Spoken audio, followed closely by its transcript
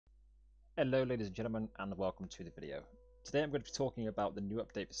Hello ladies and gentlemen, and welcome to the video. Today I'm going to be talking about the new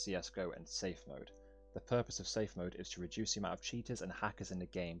update for CSGO and safe mode. The purpose of safe mode is to reduce the amount of cheaters and hackers in the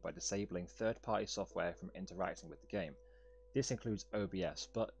game by disabling third-party software from interacting with the game. This includes OBS,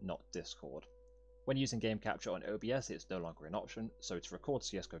 but not Discord. When using game capture on OBS, it's no longer an option, so to record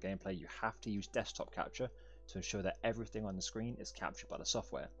CSGO gameplay you have to use desktop capture to ensure that everything on the screen is captured by the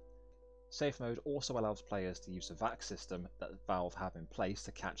software. Safe mode also allows players to use the VAC system that Valve have in place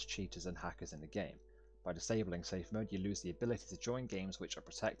to catch cheaters and hackers in the game. By disabling safe mode, you lose the ability to join games which are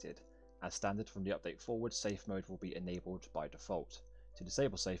protected. As standard from the update forward, safe mode will be enabled by default. To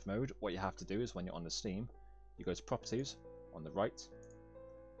disable safe mode, what you have to do is when you're on the Steam, you go to Properties on the right.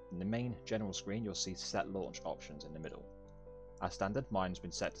 In the main general screen, you'll see Set Launch Options in the middle. As standard, mine's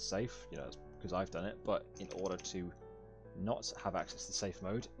been set to safe, because I've done it, but in order to not have access to safe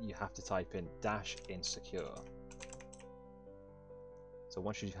mode, you have to type in -insecure. So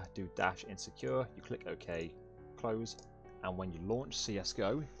once you do -insecure, you click OK, close, and when you launch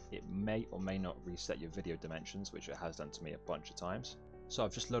CSGO, it may or may not reset your video dimensions, which it has done to me a bunch of times. So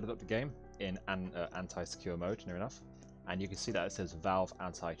I've just loaded up the game in anti-secure mode, near enough, and you can see that it says Valve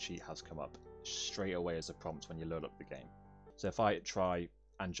anti-cheat has come up straight away as a prompt when you load up the game. So if I try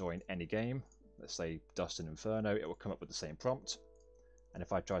and join any game, let's say Dust and Inferno, it will come up with the same prompt. And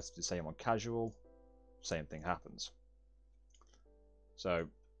if I try to do the same on casual, same thing happens. So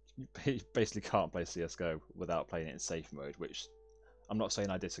you basically can't play CSGO without playing it in safe mode, which I'm not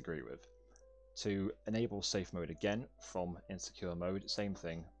saying I disagree with. To enable safe mode again from insecure mode, same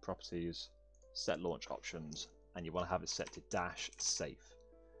thing, properties, set launch options, and you want to have it set to -safe.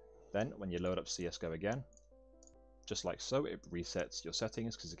 Then when you load up CSGO again, just like so, it resets your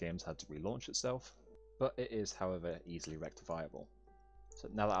settings because the game's had to relaunch itself, but it is, however, easily rectifiable. So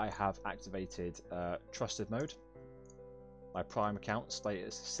now that I have activated trusted mode, my Prime account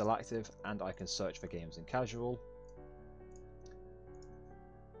status is still active, and I can search for games in casual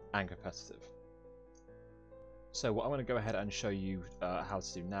and competitive. So what I'm going to go ahead and show you how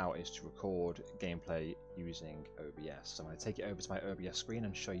to do now is to record gameplay using OBS. So I'm going to take it over to my OBS screen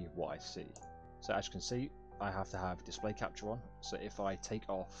and show you what I see. So as you can see, I have to have display capture on, so if I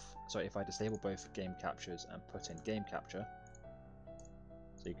disable both game captures and put in game capture,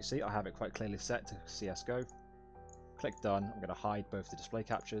 so you can see I have it quite clearly set to CSGO. Click done. I'm going to hide both the display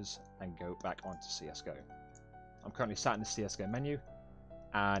captures and go back onto CSGO. I'm currently sat in the CSGO menu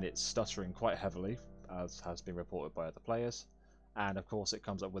and it's stuttering quite heavily, as has been reported by other players, and of course it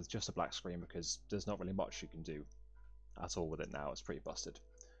comes up with just a black screen because there's not really much you can do at all with it now. It's pretty busted.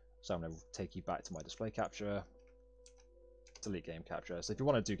 So I'm going to take you back to my display capture, delete game capture. So if you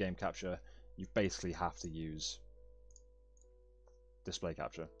want to do game capture, you basically have to use display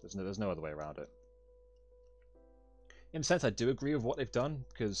capture. There's no other way around it. In a sense, I do agree with what they've done,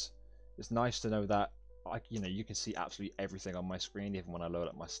 because it's nice to know that you can see absolutely everything on my screen, even when I load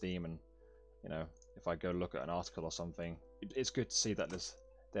up my Steam, and if I go look at an article or something, it's good to see that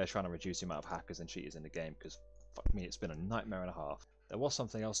they're trying to reduce the amount of hackers and cheaters in the game, because fuck me, it's been a nightmare and a half. There was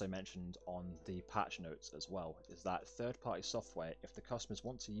something else I mentioned on the patch notes as well, is that third-party software, if the customers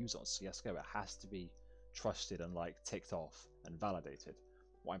want to use it on CSGO, it has to be trusted and ticked off and validated.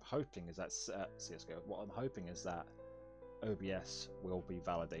 What I'm hoping is that OBS will be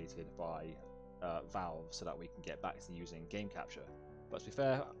validated by Valve so that we can get back to using game capture. But to be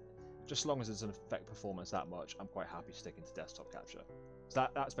fair, just as long as it doesn't affect performance that much, I'm quite happy sticking to desktop capture. So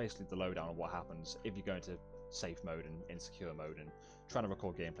that's basically the lowdown on what happens if you go into safe mode and insecure mode and trying to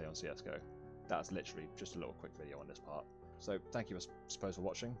record gameplay on CSGO. That's literally just a little quick video on this part. So thank you, I suppose, for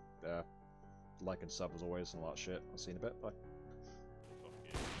watching. Like and sub as always and all that shit. I'll see you in a bit. Bye.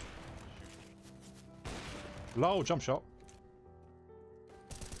 Lol, jump shot.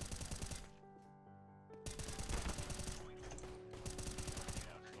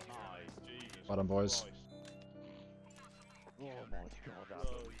 Well done, boys. Oh my god,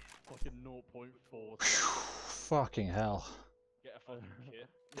 that's fucking 0.4. Fucking hell. Get a fucking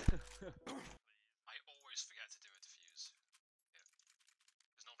kit.